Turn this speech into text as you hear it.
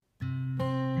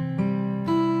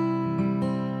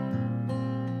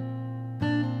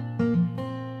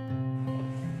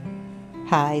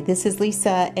Hi, this is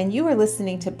Lisa, and you are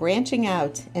listening to Branching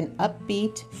Out, an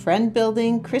upbeat,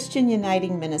 friend-building, Christian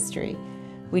uniting ministry.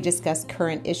 We discuss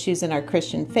current issues in our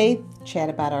Christian faith, chat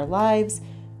about our lives,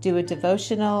 do a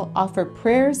devotional, offer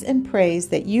prayers and praise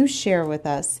that you share with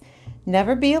us.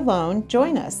 Never be alone.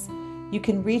 Join us. You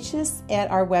can reach us at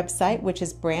our website, which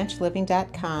is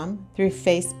branchliving.com, through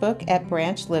Facebook at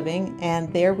Branch Living,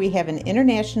 and there we have an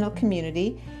international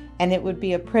community, and it would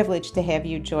be a privilege to have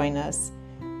you join us.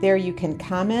 There you can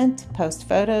comment, post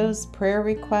photos, prayer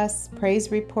requests, praise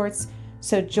reports.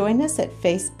 So join us on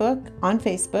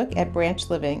Facebook at Branch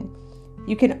Living.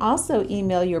 You can also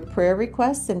email your prayer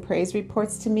requests and praise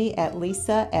reports to me at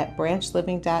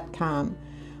lisa@branchliving.com.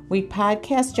 We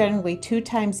podcast generally 2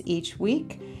 times each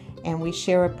week, and we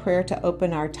share a prayer to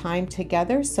open our time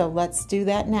together. So let's do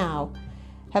that now.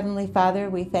 Heavenly Father,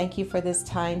 we thank you for this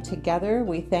time together.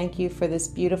 We thank you for this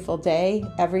beautiful day.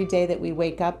 Every day that we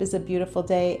wake up is a beautiful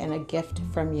day and a gift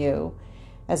from you.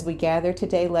 As we gather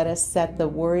today, let us set the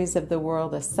worries of the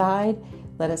world aside.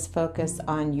 Let us focus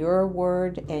on your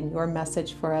word and your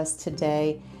message for us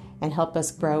today and help us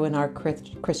grow in our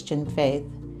Christian faith.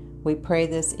 We pray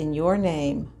this in your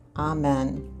name.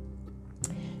 Amen.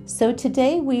 So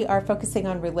today we are focusing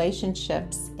on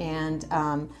relationships, and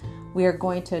we are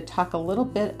going to talk a little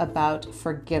bit about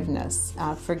forgiveness.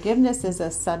 Forgiveness is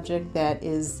a subject that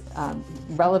is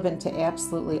relevant to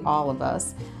absolutely all of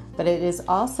us, but it is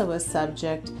also a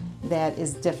subject that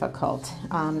is difficult.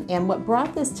 And what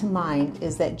brought this to mind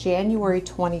is that January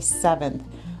 27th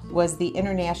was the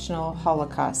International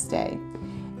Holocaust Day.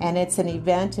 And it's an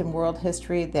event in world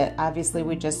history that obviously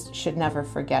we just should never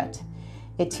forget.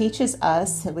 It teaches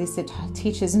us, at least it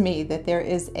teaches me, that there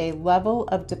is a level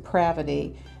of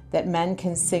depravity that men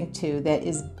can sink to that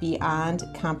is beyond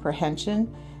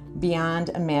comprehension, beyond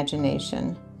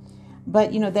imagination.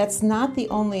 But that's not the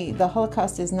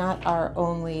Holocaust is not our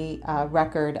only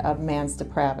record of man's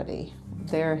depravity.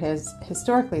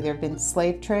 Historically there have been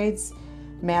slave trades,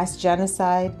 mass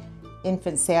genocide,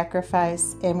 infant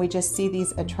sacrifice, and we just see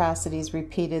these atrocities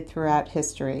repeated throughout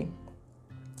history.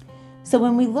 So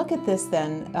when we look at this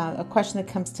then, a question that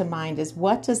comes to mind is,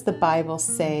 what does the Bible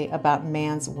say about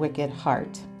man's wicked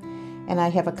heart? And I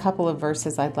have a couple of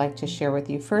verses I'd like to share with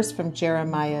you. First, from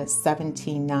Jeremiah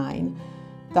 17:9.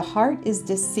 The heart is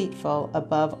deceitful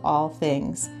above all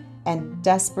things and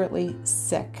desperately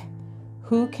sick.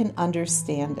 Who can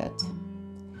understand it?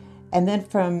 And then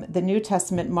from the New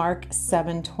Testament, Mark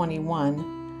 7:21.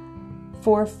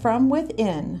 For from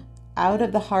within, out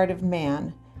of the heart of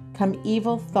man, come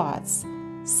evil thoughts,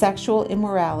 sexual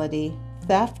immorality,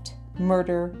 theft,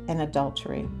 murder, and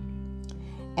adultery.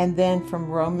 And then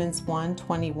from Romans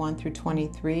 1:21 through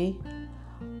 23,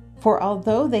 for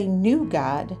although they knew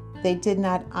God, they did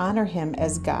not honor him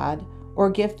as God or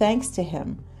give thanks to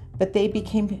him, but they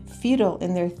became futile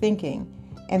in their thinking,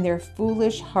 and their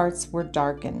foolish hearts were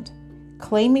darkened.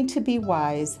 Claiming to be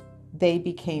wise, they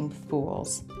became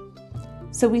fools.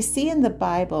 So we see in the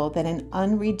Bible that an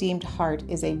unredeemed heart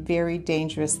is a very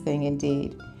dangerous thing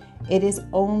indeed. It is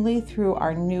only through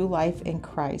our new life in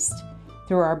Christ,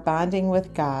 through our bonding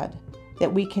with God,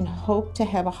 that we can hope to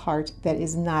have a heart that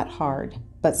is not hard,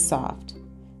 but soft,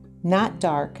 not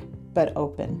dark, but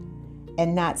open,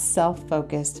 and not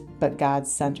self-focused, but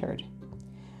God-centered.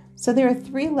 So there are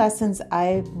 3 lessons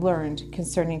I've learned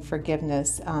concerning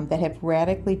forgiveness that have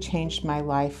radically changed my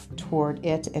life toward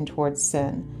it and towards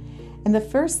sin. And the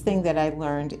first thing that I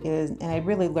learned is, and I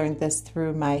really learned this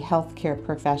through my healthcare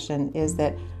profession, is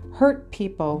that hurt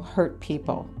people hurt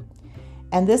people.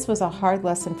 And this was a hard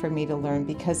lesson for me to learn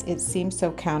because it seems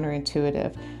so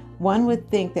counterintuitive. One would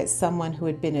think that someone who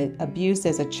had been abused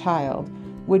as a child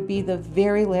would be the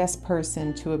very last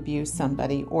person to abuse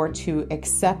somebody or to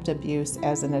accept abuse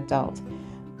as an adult.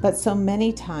 But so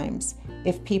many times,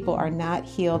 if people are not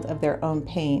healed of their own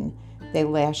pain, they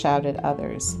lash out at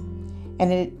others.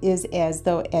 And it is as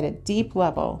though at a deep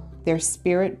level, their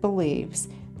spirit believes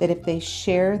that if they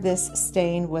share this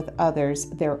stain with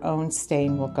others, their own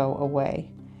stain will go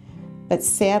away. But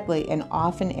sadly, and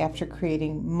often after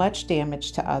creating much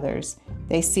damage to others,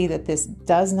 they see that this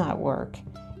does not work,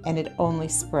 and it only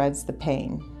spreads the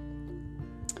pain.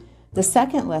 The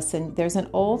second lesson, there's an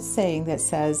old saying that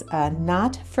says,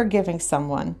 not forgiving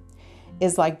someone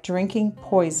is like drinking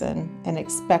poison and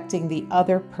expecting the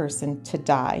other person to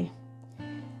die.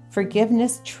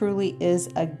 Forgiveness truly is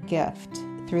a gift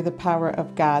through the power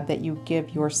of God that you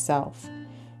give yourself.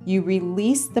 You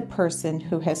release the person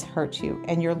who has hurt you,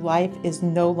 and your life is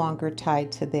no longer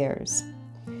tied to theirs.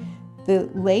 The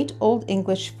late Old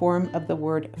English form of the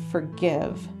word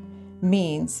forgive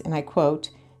means, and I quote,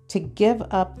 to give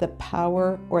up the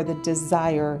power or the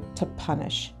desire to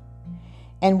punish.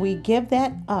 And we give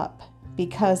that up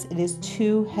because it is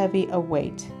too heavy a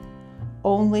weight.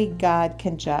 Only God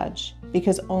can judge,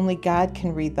 because only God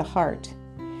can read the heart.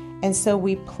 And so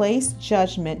we place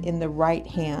judgment in the right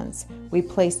hands. We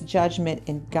place judgment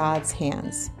in God's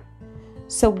hands.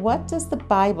 So what does the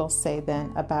Bible say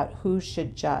then about who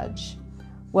should judge?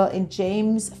 Well, in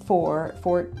James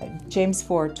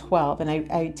 4:12, and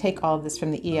I take all of this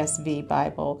from the ESV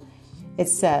Bible, it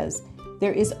says,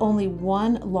 "There is only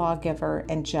one lawgiver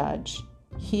and judge,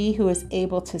 he who is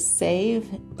able to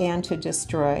save and to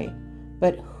destroy.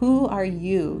 But who are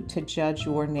you to judge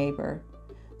your neighbor?"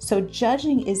 So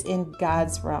judging is in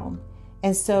God's realm.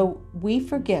 And so we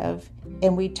forgive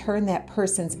and we turn that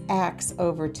person's acts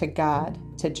over to God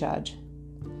to judge.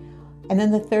 And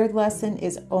then the third lesson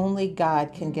is only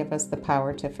God can give us the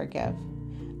power to forgive.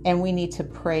 And we need to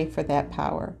pray for that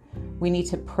power. We need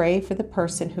to pray for the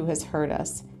person who has hurt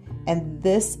us. And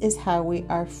this is how we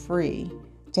are free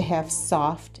to have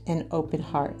soft and open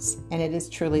hearts. And it is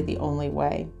truly the only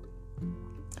way.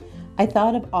 I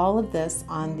thought of all of this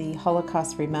on the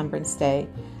Holocaust Remembrance Day.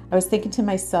 I was thinking to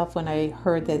myself when I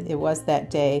heard that it was that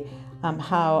day,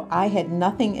 how I had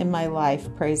nothing in my life,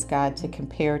 praise God, to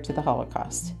compare to the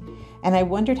Holocaust. And I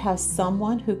wondered how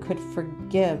someone who could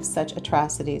forgive such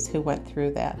atrocities who went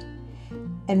through that.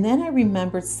 And then I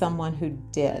remembered someone who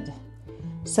did.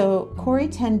 So Corrie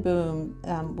ten Boom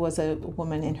was a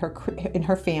woman in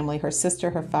her family, her sister,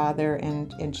 her father,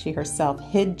 and she herself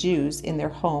hid Jews in their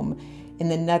home in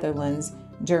the Netherlands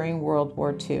during World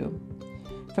War II.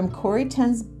 From Corrie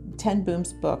ten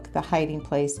Boom's book, The Hiding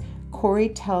Place, Corrie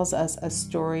tells us a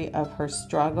story of her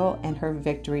struggle and her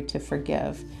victory to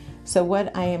forgive. So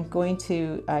what I am going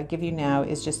to give you now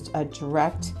is just a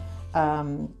direct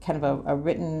kind of a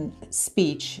written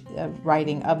speech,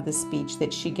 writing of the speech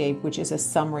that she gave, which is a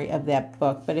summary of that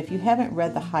book. But if you haven't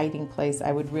read The Hiding Place,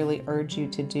 I would really urge you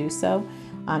to do so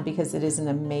because it is an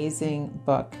amazing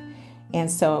book. And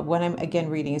so what I'm again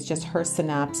reading is just her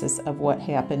synopsis of what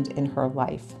happened in her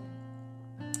life.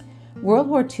 World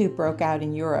War II broke out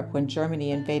in Europe when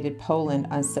Germany invaded Poland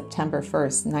on September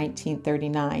 1st,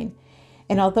 1939.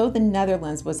 And although the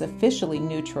Netherlands was officially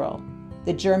neutral,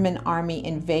 the German army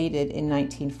invaded in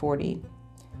 1940.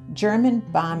 German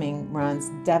bombing runs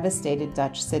devastated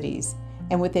Dutch cities,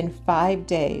 and within 5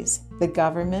 days, the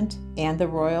government and the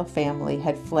royal family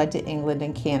had fled to England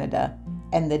and Canada,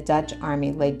 and the Dutch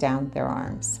army laid down their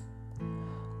arms.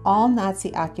 All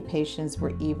Nazi occupations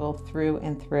were evil through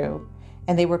and through,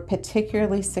 and they were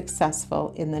particularly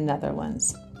successful in the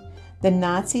Netherlands. The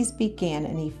Nazis began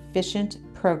an efficient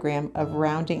program of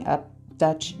rounding up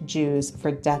Dutch Jews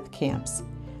for death camps,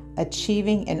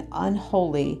 achieving an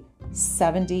unholy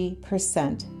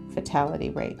 70% fatality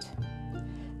rate.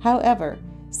 However,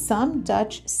 some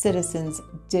Dutch citizens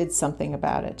did something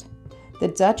about it. The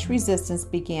Dutch resistance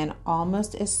began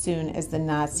almost as soon as the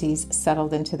Nazis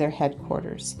settled into their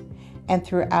headquarters, and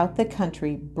throughout the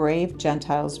country, brave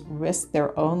Gentiles risked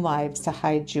their own lives to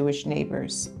hide Jewish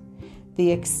neighbors.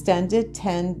 The extended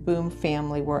ten Boom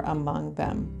family were among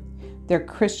them. Their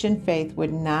Christian faith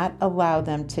would not allow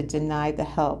them to deny the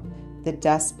help the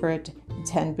desperate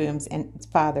ten Boom's and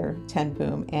father, ten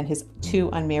Boom, and his 2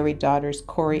 unmarried daughters,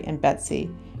 Corrie and Betsy,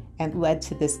 and led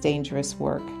to this dangerous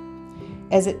work.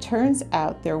 As it turns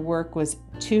out, their work was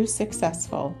too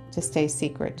successful to stay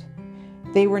secret.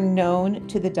 They were known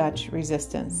to the Dutch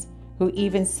resistance, who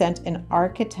even sent an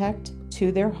architect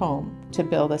to their home to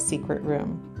build a secret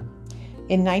room.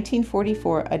 In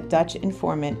 1944, a Dutch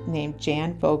informant named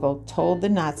Jan Vogel told the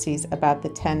Nazis about the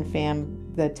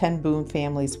ten Boom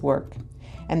family's work,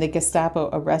 and the Gestapo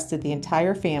arrested the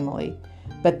entire family,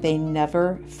 but they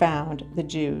never found the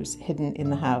Jews hidden in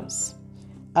the house.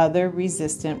 Other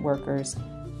resistant workers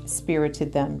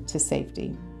spirited them to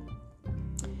safety.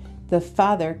 The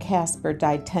father, Casper,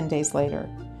 died 10 days later.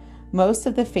 Most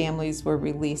of the families were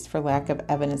released for lack of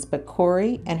evidence, but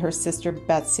Corrie and her sister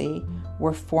Betsy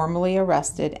were formally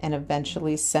arrested and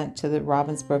eventually sent to the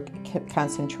Ravensbrück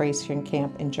concentration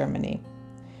camp in Germany.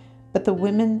 But the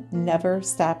women never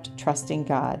stopped trusting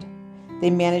God. They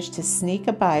managed to sneak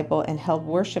a Bible and held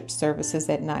worship services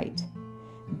at night.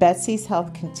 Betsy's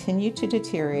health continued to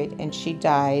deteriorate, and she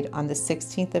died on the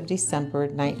 16th of December,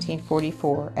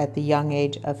 1944, at the young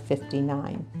age of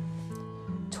 59.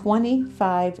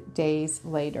 25 days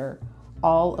later,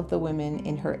 all of the women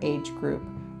in her age group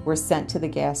were sent to the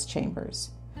gas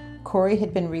chambers. Corrie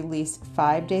had been released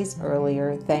 5 days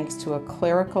earlier thanks to a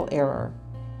clerical error,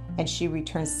 and she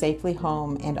returned safely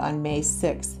home, and on May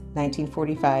 6th,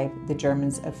 1945, the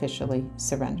Germans officially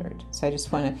surrendered. So I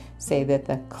just want to say that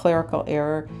the clerical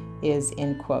error is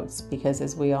in quotes, because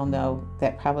as we all know,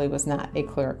 that probably was not a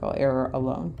clerical error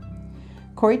alone.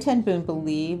 Corrie ten Boom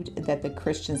believed that the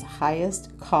Christian's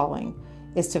highest calling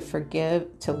is to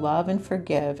forgive, to love and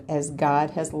forgive as God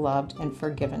has loved and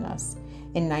forgiven us.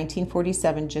 In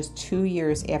 1947, just 2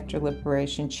 years after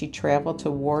liberation, she traveled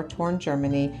to war-torn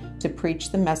Germany to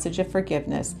preach the message of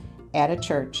forgiveness at a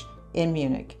church in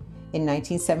Munich. In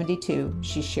 1972,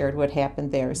 she shared what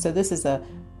happened there. So this is a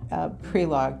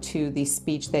prelogue to the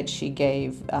speech that she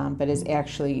gave, but is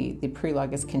actually, the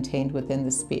prelogue is contained within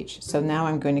the speech. So now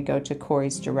I'm going to go to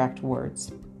Corrie's direct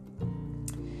words.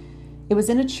 It was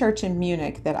in a church in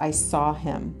Munich that I saw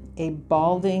him, a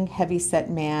balding, heavy-set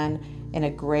man in a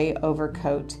gray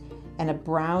overcoat and a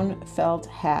brown felt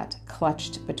hat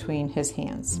clutched between his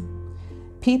hands.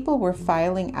 People were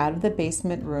filing out of the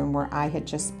basement room where I had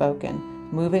just spoken,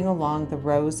 moving along the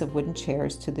rows of wooden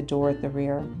chairs to the door at the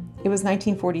rear. It was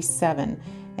 1947,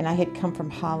 and I had come from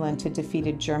Holland to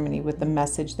defeated Germany with the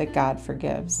message that God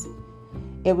forgives.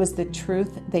 It was the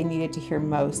truth they needed to hear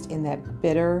most in that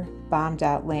bitter,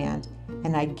 bombed-out land,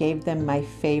 and I gave them my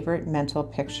favorite mental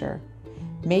picture.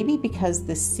 Maybe because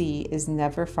the sea is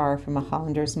never far from a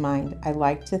Hollander's mind, I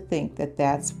like to think that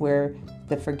that's where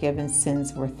the forgiven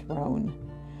sins were thrown.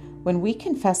 When we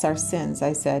confess our sins,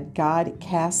 I said, God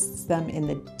casts them in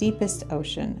the deepest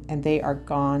ocean, and they are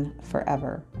gone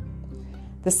forever.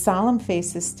 The solemn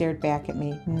faces stared back at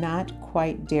me, not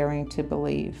quite daring to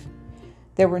believe.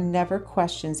 There were never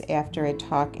questions after a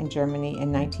talk in Germany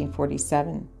in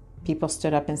 1947. People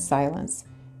stood up in silence.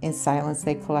 In silence,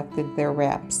 they collected their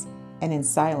wraps, and in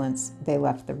silence, they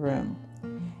left the room.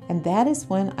 And that is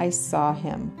when I saw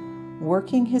him,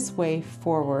 working his way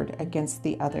forward against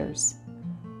the others.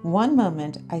 One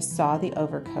moment, I saw the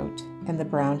overcoat and the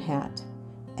brown hat,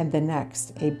 and the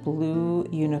next, a blue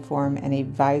uniform and a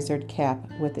visored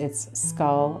cap with its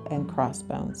skull and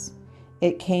crossbones.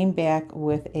 It came back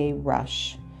with a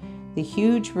rush. The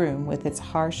huge room with its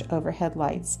harsh overhead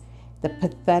lights, the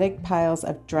pathetic piles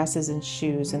of dresses and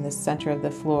shoes in the center of the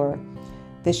floor,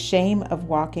 the shame of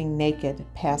walking naked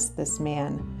past this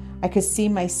man. I could see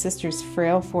my sister's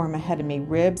frail form ahead of me,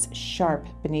 ribs sharp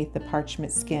beneath the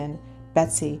parchment skin.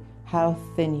 Betsy, how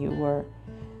thin you were.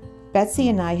 Betsy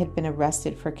and I had been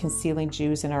arrested for concealing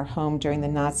Jews in our home during the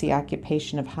Nazi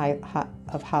occupation of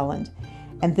Holland,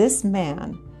 and this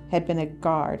man had been a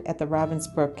guard at the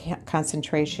Ravensbrück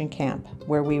concentration camp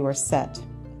where we were set.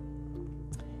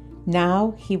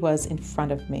 Now he was in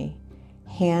front of me,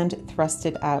 hand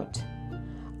thrusted out.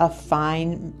 A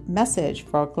fine message,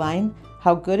 Fräulein.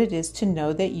 How good it is to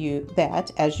know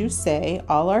that, as you say,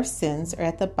 all our sins are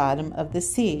at the bottom of the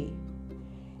sea.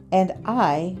 And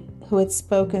I, who had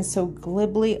spoken so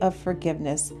glibly of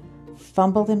forgiveness,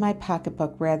 fumbled in my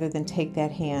pocketbook rather than take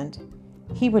that hand.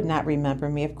 He would not remember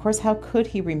me. Of course, how could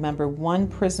he remember one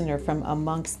prisoner from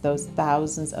amongst those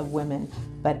thousands of women?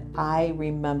 But I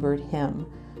remembered him,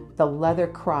 the leather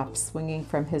crop swinging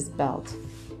from his belt.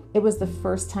 It was the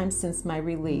first time since my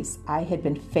release I had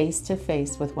been face to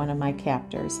face with one of my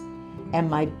captors, and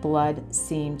my blood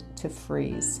seemed to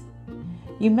freeze.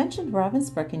 You mentioned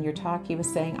Ravensbrück in your talk. He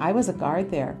was saying I was a guard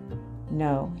there.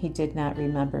 No, he did not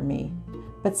remember me.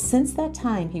 But since that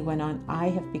time, he went on, I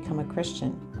have become a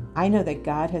Christian. I know that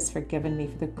God has forgiven me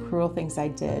for the cruel things I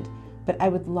did, but I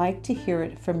would like to hear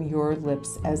it from your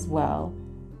lips as well.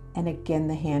 And again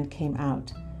the hand came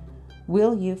out.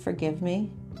 Will you forgive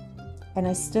me? And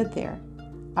I stood there,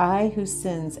 I whose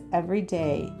sins every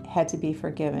day had to be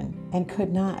forgiven and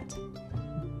could not.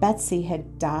 Betsy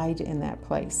had died in that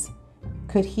place.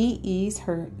 Could he ease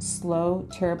her slow,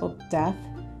 terrible death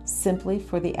simply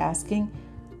for the asking?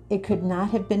 It could not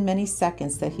have been many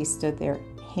seconds that he stood there,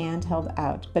 hand held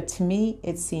out, but to me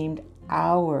it seemed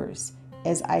hours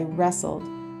as I wrestled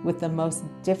with the most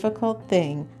difficult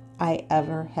thing I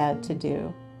ever had to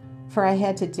do. For I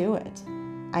had to do it.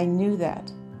 I knew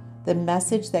that. The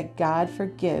message that God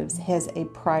forgives has a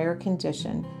prior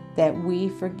condition, that we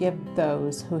forgive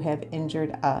those who have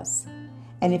injured us.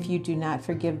 And if you do not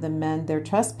forgive the men their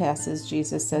trespasses,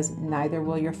 Jesus says, neither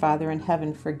will your Father in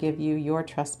heaven forgive you your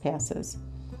trespasses.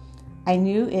 I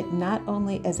knew it not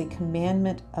only as a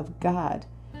commandment of God,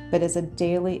 but as a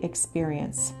daily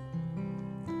experience.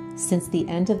 Since the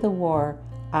end of the war,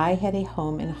 I had a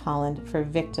home in Holland for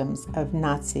victims of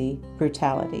Nazi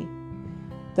brutality.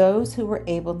 Those who were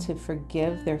able to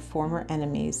forgive their former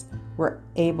enemies were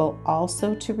able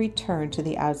also to return to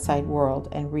the outside world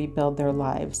and rebuild their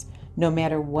lives, no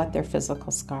matter what their physical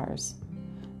scars.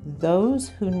 Those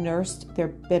who nursed their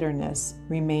bitterness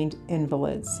remained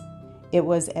invalids. It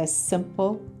was as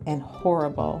simple and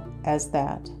horrible as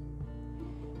that.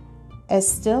 As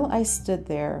still I stood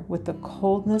there with the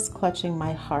coldness clutching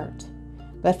my heart.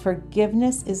 But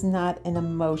forgiveness is not an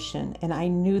emotion, and I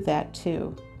knew that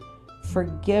too.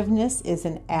 Forgiveness is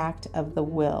an act of the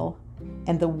will,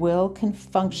 and the will can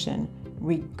function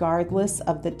regardless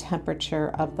of the temperature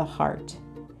of the heart.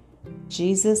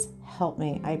 Jesus, help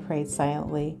me, I prayed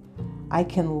silently. I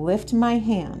can lift my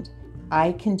hand.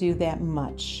 I can do that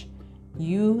much.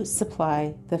 You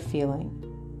supply the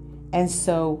feeling. And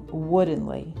so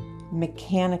woodenly,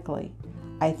 mechanically,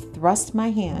 I thrust my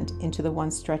hand into the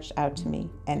one stretched out to me,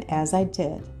 and as I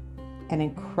did, an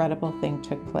incredible thing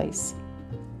took place.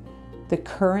 The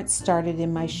current started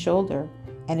in my shoulder,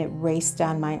 and it raced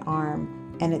down my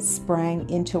arm, and it sprang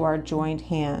into our joined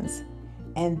hands.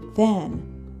 And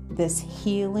then this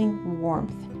healing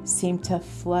warmth seemed to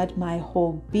flood my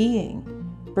whole being,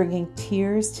 bringing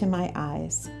tears to my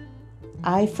eyes.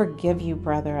 I forgive you,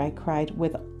 brother, I cried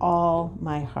with all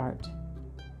my heart.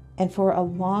 And for a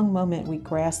long moment we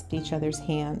grasped each other's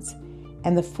hands,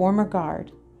 and the former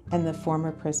guard and the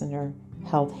former prisoner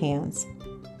held hands.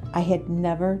 I had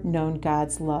never known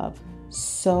God's love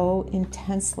so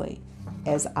intensely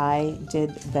as I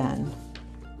did then.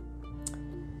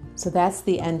 So that's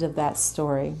the end of that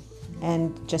story.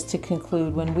 And just to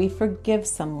conclude, when we forgive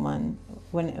someone,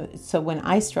 when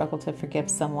I struggle to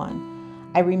forgive someone,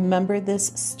 I remember this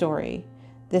story,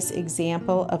 this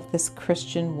example of this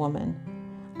Christian woman.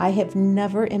 I have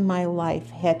never in my life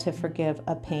had to forgive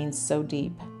a pain so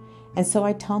deep. And so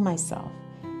I tell myself,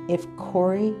 if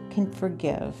Corey can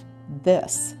forgive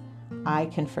this, I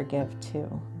can forgive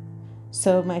too.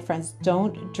 So my friends,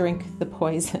 don't drink the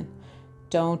poison.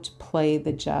 Don't play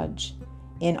the judge.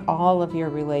 In all of your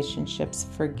relationships,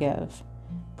 forgive.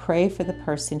 Pray for the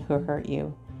person who hurt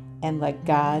you and let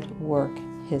God work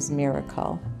his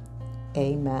miracle.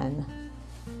 Amen.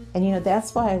 And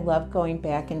that's why I love going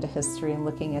back into history and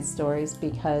looking at stories,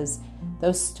 because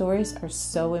those stories are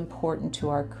so important to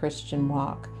our Christian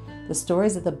walk. The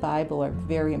stories of the Bible are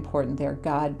very important. They're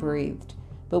God-breathed.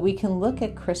 But we can look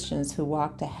at Christians who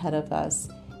walked ahead of us,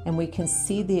 and we can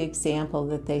see the example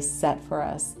that they set for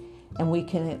us. And we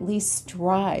can at least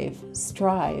strive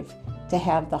to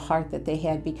have the heart that they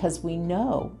had, because we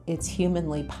know it's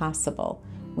humanly possible.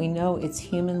 We know it's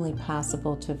humanly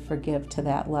possible to forgive to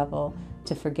that level,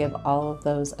 to forgive all of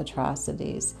those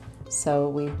atrocities. So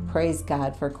we praise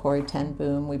God for Corrie ten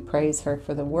Boom. We praise her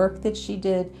for the work that she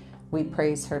did. We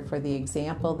praise her for the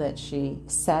example that she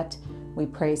set. We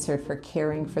praise her for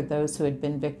caring for those who had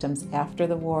been victims after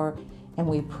the war. And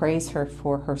we praise her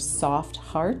for her soft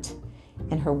heart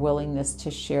and her willingness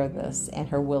to share this and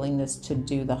her willingness to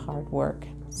do the hard work.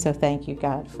 So thank you,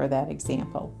 God, for that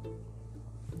example.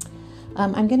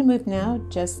 I'm going to move now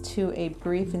just to a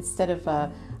brief, instead of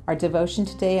our devotion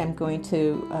today, I'm going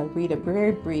to read a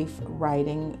very brief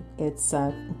writing. It's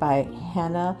by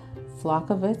Hannah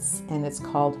Flakowitz, and it's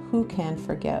called Who Can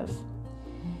Forgive?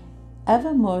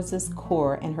 Eva Moses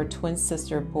Kor and her twin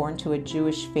sister, born to a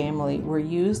Jewish family, were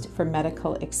used for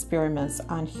medical experiments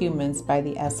on humans by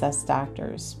the SS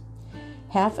doctors.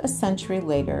 Half a century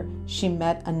later, she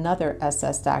met another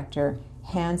SS doctor,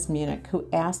 Hans Munich, who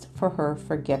asked for her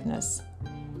forgiveness.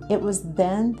 It was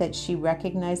then that she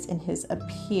recognized in his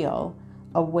appeal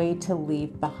a way to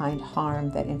leave behind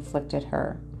harm that inflicted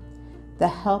her. The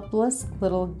helpless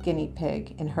little guinea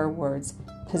pig, in her words,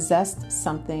 possessed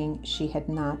something she had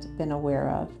not been aware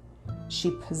of.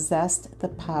 She possessed the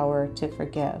power to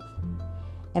forgive.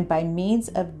 And by means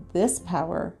of this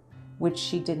power, which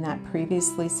she did not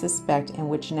previously suspect and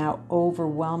which now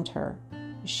overwhelmed her,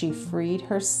 she freed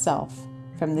herself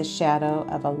from the shadow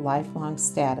of a lifelong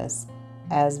status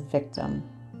as victim.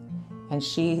 And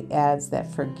she adds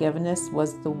that forgiveness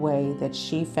was the way that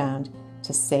she found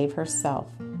to save herself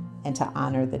and to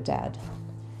honor the dead.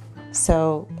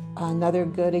 So another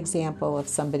good example of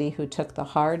somebody who took the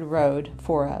hard road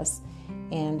for us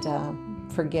and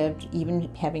forgive,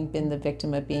 even having been the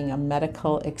victim of being a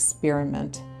medical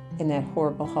experiment in that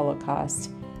horrible Holocaust.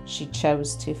 She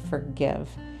chose to forgive.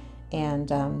 And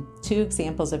two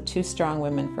examples of two strong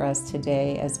women for us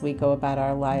today as we go about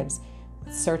our lives,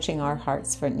 searching our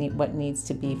hearts for what needs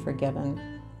to be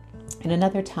forgiven. And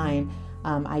another time,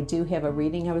 I do have a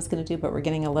reading I was going to do, but we're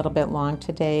getting a little bit long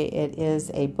today. It is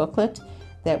a booklet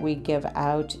that we give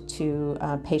out to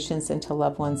patients and to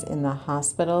loved ones in the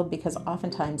hospital, because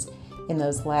oftentimes in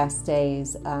those last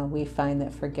days, we find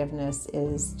that forgiveness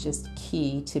is just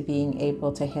key to being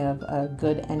able to have a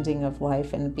good ending of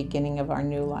life and the beginning of our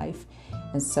new life.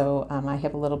 And so I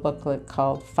have a little booklet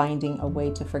called Finding a Way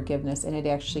to Forgiveness, and it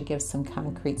actually gives some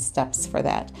concrete steps for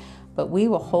that. But we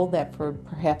will hold that for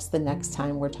perhaps the next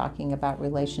time we're talking about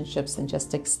relationships and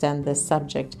just extend this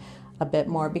subject a bit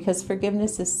more, because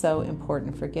forgiveness is so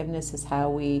important. Forgiveness is how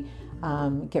we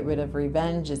get rid of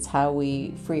revenge. It's how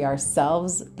we free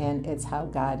ourselves, and it's how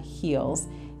God heals,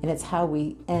 and it's how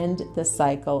we end the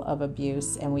cycle of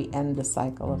abuse and we end the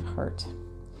cycle of hurt.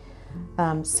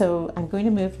 So I'm going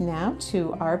to move now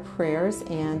to our prayers,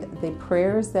 and the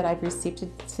prayers that I've received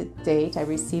to date. I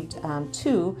received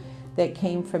 2 that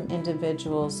came from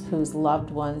individuals whose loved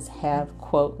ones have,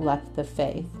 quote, left the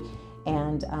faith.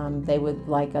 And they would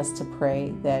like us to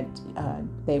pray that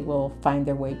they will find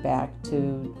their way back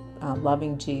to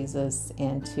loving Jesus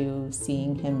and to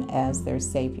seeing him as their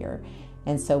Savior.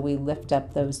 And so we lift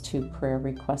up those 2 prayer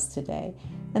requests today.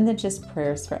 And then just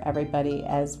prayers for everybody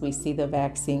as we see the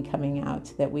vaccine coming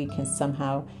out, that we can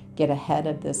somehow get ahead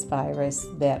of this virus,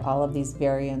 that all of these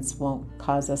variants won't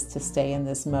cause us to stay in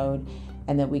this mode,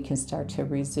 and that we can start to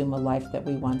resume a life that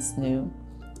we once knew.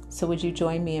 So would you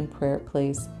join me in prayer,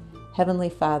 please? Heavenly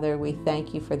Father, we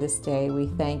thank you for this day. We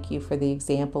thank you for the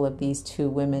example of these 2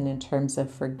 women in terms of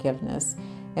forgiveness.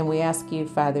 And we ask you,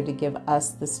 Father, to give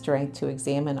us the strength to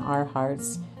examine our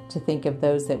hearts, to think of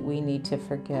those that we need to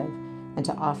forgive, and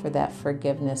to offer that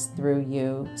forgiveness through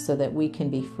you so that we can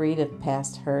be freed of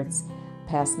past hurts,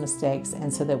 past mistakes,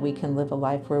 and so that we can live a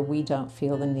life where we don't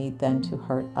feel the need then to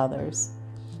hurt others.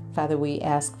 Father, we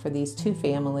ask for these 2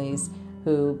 families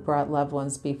who brought loved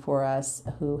ones before us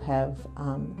who have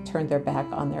turned their back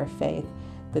on their faith,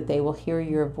 that they will hear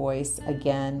your voice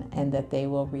again and that they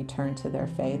will return to their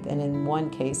faith. And in one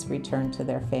case, return to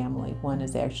their family. One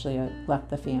has actually left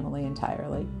the family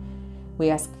entirely.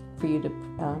 We ask for you to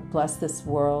bless this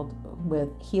world with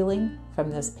healing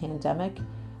from this pandemic.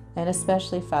 And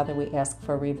especially, Father, we ask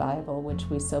for revival, which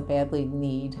we so badly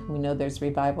need. We know there's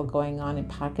revival going on in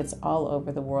pockets all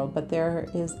over the world, but there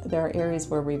are areas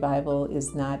where revival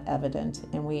is not evident,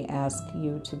 and we ask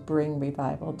you to bring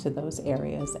revival to those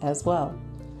areas as well.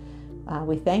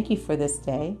 We thank you for this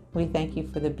day. We thank you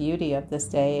for the beauty of this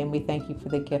day, and we thank you for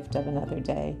the gift of another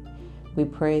day. We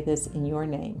pray this in your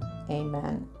name.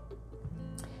 Amen.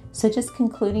 So just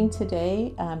concluding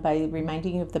today by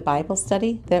reminding you of the Bible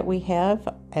study that we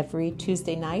have every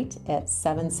Tuesday night at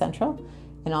 7 Central.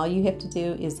 And all you have to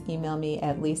do is email me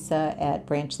at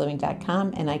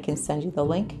lisa@branchliving.com, and I can send you the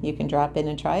link. You can drop in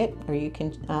and try it, or you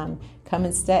can come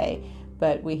and stay.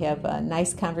 But we have a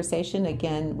nice conversation.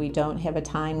 Again, we don't have a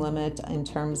time limit in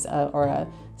terms of, or a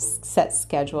set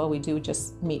schedule. We do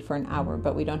just meet for an hour,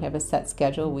 but we don't have a set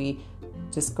schedule. We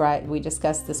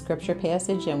discuss the scripture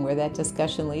passage, and where that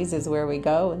discussion leads is where we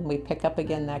go, and we pick up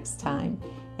again next time.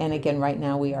 And again, right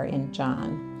now we are in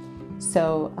John.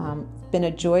 So it's been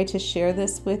a joy to share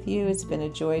this with you. It's been a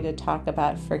joy to talk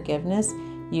about forgiveness.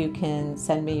 You can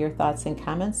send me your thoughts and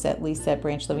comments at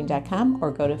lisa@branchliving.com,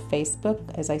 or go to Facebook.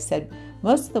 As I said,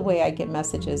 most of the way I get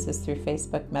messages is through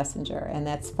Facebook Messenger, and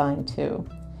that's fine too.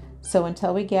 So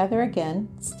until we gather again,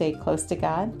 stay close to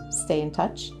God, stay in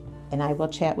touch, and I will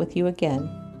chat with you again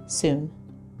soon.